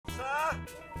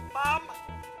Mom,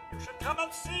 you should come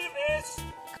and see this.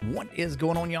 What is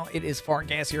going on, y'all? It is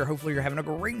Fargassier here. Hopefully you're having a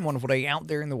great and wonderful day out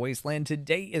there in the Wasteland.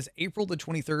 Today is April the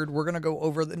 23rd. We're going to go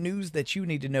over the news that you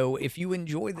need to know. If you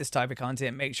enjoy this type of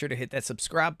content, make sure to hit that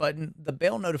subscribe button, the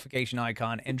bell notification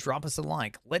icon, and drop us a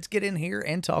like. Let's get in here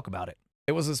and talk about it.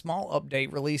 It was a small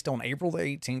update released on April the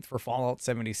 18th for Fallout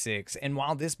 76, and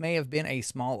while this may have been a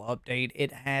small update,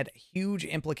 it had huge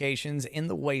implications in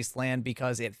the Wasteland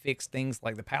because it fixed things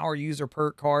like the power user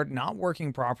perk card not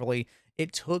working properly.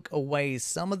 It took away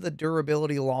some of the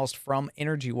durability lost from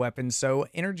energy weapons, so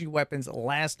energy weapons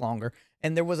last longer,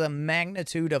 and there was a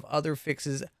magnitude of other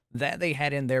fixes that they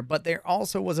had in there, but there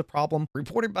also was a problem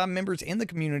reported by members in the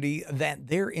community that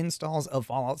their installs of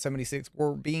Fallout 76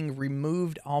 were being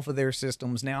removed off of their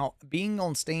systems. Now, being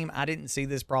on Steam, I didn't see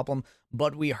this problem,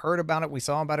 but we heard about it. We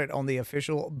saw about it on the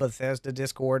official Bethesda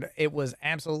Discord. It was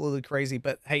absolutely crazy,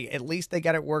 but hey, at least they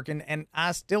got it working, and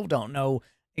I still don't know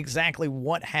exactly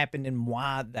what happened and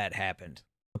why that happened.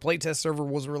 The playtest server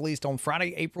was released on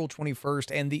Friday, April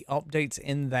 21st, and the updates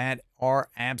in that are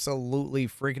absolutely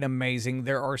freaking amazing.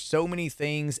 There are so many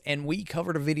things, and we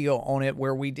covered a video on it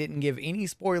where we didn't give any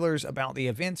spoilers about the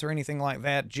events or anything like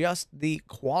that, just the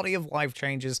quality of life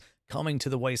changes coming to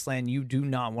the Wasteland. You do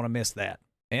not want to miss that.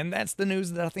 And that's the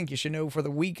news that I think you should know for the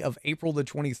week of April the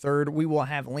 23rd. We will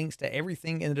have links to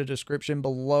everything in the description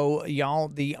below. Y'all,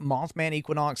 the Mothman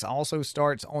Equinox also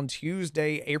starts on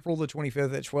Tuesday, April the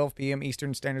 25th at 12 p.m.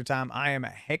 Eastern Standard Time. I am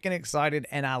heckin' excited,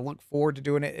 and I look forward to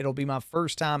doing it. It'll be my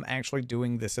first time actually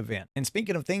doing this event. And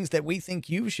speaking of things that we think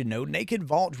you should know, Naked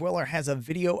Vault Dweller has a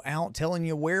video out telling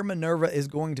you where Minerva is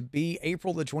going to be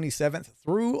April the 27th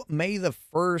through May the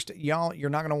 1st. Y'all, you're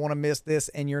not going to want to miss this,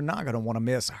 and you're not going to want to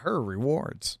miss her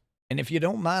rewards. And if you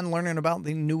don't mind learning about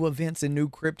the new events and new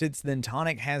cryptids, then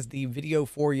Tonic has the video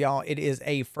for y'all. It is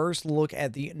a first look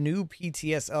at the new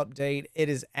PTS update. It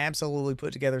is absolutely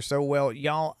put together so well.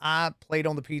 Y'all, I played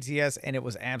on the PTS and it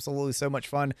was absolutely so much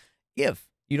fun. If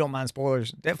you don't mind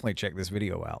spoilers, definitely check this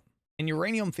video out. And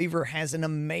Uranium Fever has an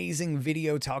amazing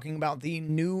video talking about the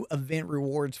new event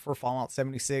rewards for Fallout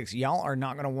 76. Y'all are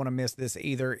not going to want to miss this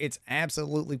either. It's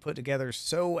absolutely put together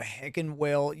so heckin'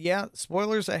 well. Yeah,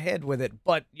 spoilers ahead with it,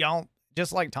 but y'all,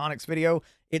 just like Tonic's video,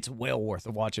 it's well worth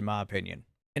a watch in my opinion.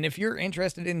 And if you're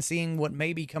interested in seeing what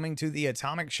may be coming to the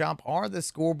Atomic Shop or the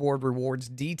scoreboard rewards,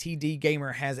 DTD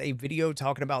Gamer has a video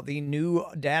talking about the new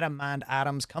data mined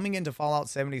items coming into Fallout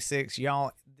 76.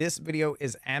 Y'all, this video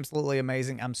is absolutely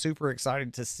amazing. I'm super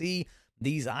excited to see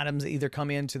these items either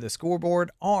come into the scoreboard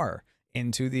or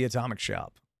into the Atomic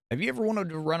Shop. Have you ever wanted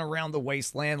to run around the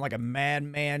Wasteland like a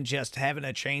madman, just having a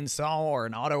chainsaw or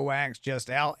an auto axe just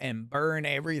out and burn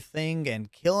everything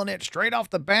and killing it straight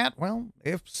off the bat? Well,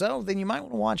 if so, then you might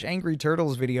want to watch Angry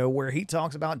Turtle's video where he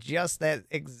talks about just that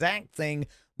exact thing,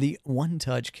 the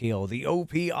one-touch kill, the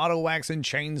OP auto axe and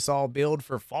chainsaw build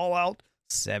for Fallout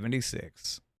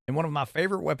 76. And one of my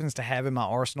favorite weapons to have in my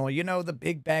arsenal, you know, the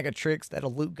big bag of tricks that a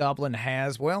loot goblin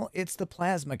has, well, it's the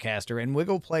plasma caster, and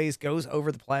Wiggle Plays goes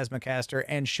over the plasma caster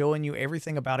and showing you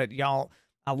everything about it. Y'all,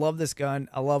 I love this gun.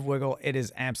 I love Wiggle. It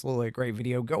is absolutely a great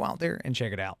video. Go out there and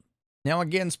check it out. Now,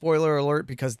 again, spoiler alert,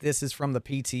 because this is from the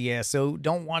PTS, so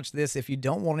don't watch this if you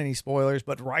don't want any spoilers,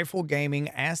 but Rifle Gaming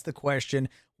asked the question,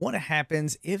 what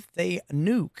happens if they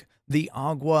nuke the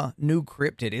Agua new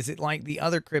cryptid? Is it like the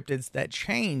other cryptids that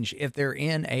change if they're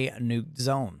in a nuked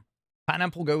zone?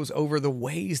 Pineapple goes over the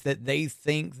ways that they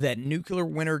think that Nuclear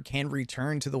Winter can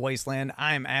return to the Wasteland.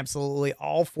 I am absolutely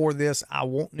all for this. I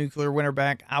want Nuclear Winter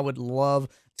back. I would love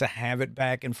to have it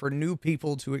back and for new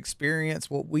people to experience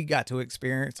what we got to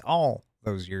experience all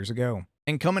those years ago.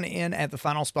 And coming in at the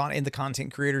final spot in the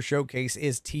Content Creator Showcase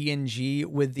is TNG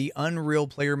with the Unreal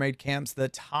Player Made Camps, the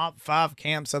top 5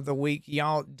 camps of the week.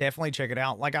 Y'all definitely check it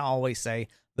out. Like I always say,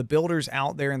 the builders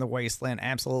out there in the Wasteland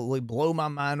absolutely blow my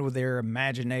mind with their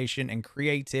imagination and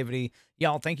creativity.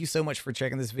 Y'all, thank you so much for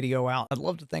checking this video out. I'd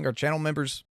love to thank our channel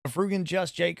members, Frugan,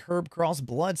 Just Jake, Herb, Cross,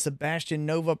 Blood, Sebastian,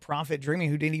 Nova, Prophet, Dreamy,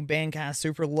 Houdini, Bankai,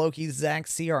 Super, Loki, Zach,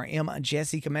 CRM,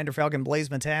 Jesse, Commander Falcon, Blaze,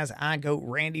 Mataz, I Goat,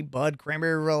 Randy, Bud,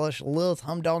 Cranberry Relish, Lilith,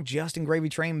 Humdog, Justin, Gravy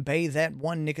Train, Bay, That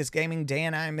One, Nickus Gaming,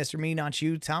 Dan, I Am Mr. Me, Not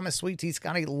You, Thomas, Sweet Tea,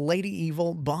 Scotty, Lady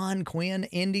Evil, Bond, Quinn,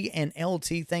 Indy, and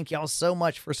LT. Thank y'all so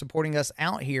much for supporting us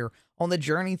out here on the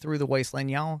journey through the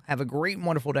Wasteland. Y'all have a great and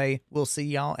wonderful day. We'll see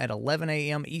y'all at 11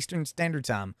 a.m. Eastern Standard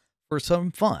Time for some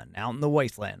fun out in the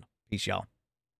Wasteland. Peace, y'all.